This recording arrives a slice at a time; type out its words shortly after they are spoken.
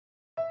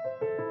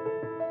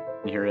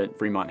Here at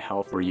Fremont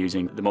Health, we're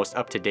using the most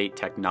up-to-date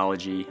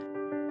technology.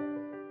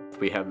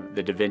 We have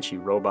the Vinci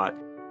robot.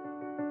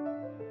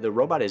 The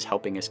robot is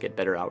helping us get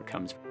better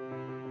outcomes.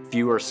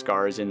 Fewer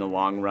scars in the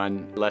long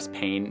run, less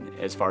pain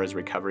as far as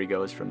recovery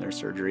goes from their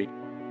surgery.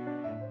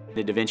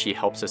 The Vinci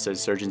helps us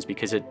as surgeons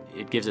because it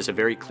gives us a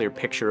very clear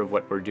picture of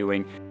what we're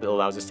doing. It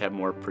allows us to have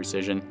more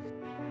precision.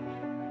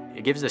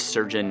 It gives the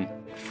surgeon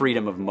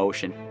freedom of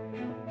motion,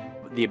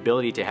 the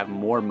ability to have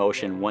more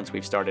motion once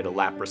we've started a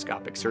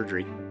laparoscopic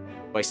surgery.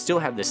 I still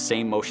have the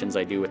same motions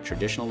I do with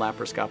traditional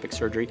laparoscopic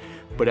surgery,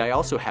 but I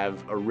also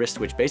have a wrist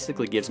which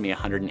basically gives me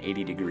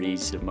 180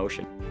 degrees of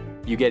motion.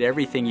 You get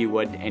everything you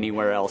would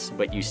anywhere else,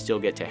 but you still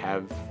get to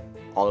have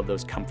all of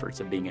those comforts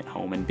of being at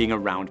home and being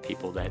around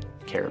people that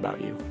care about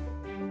you.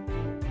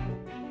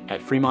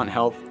 At Fremont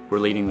Health, we're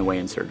leading the way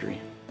in surgery.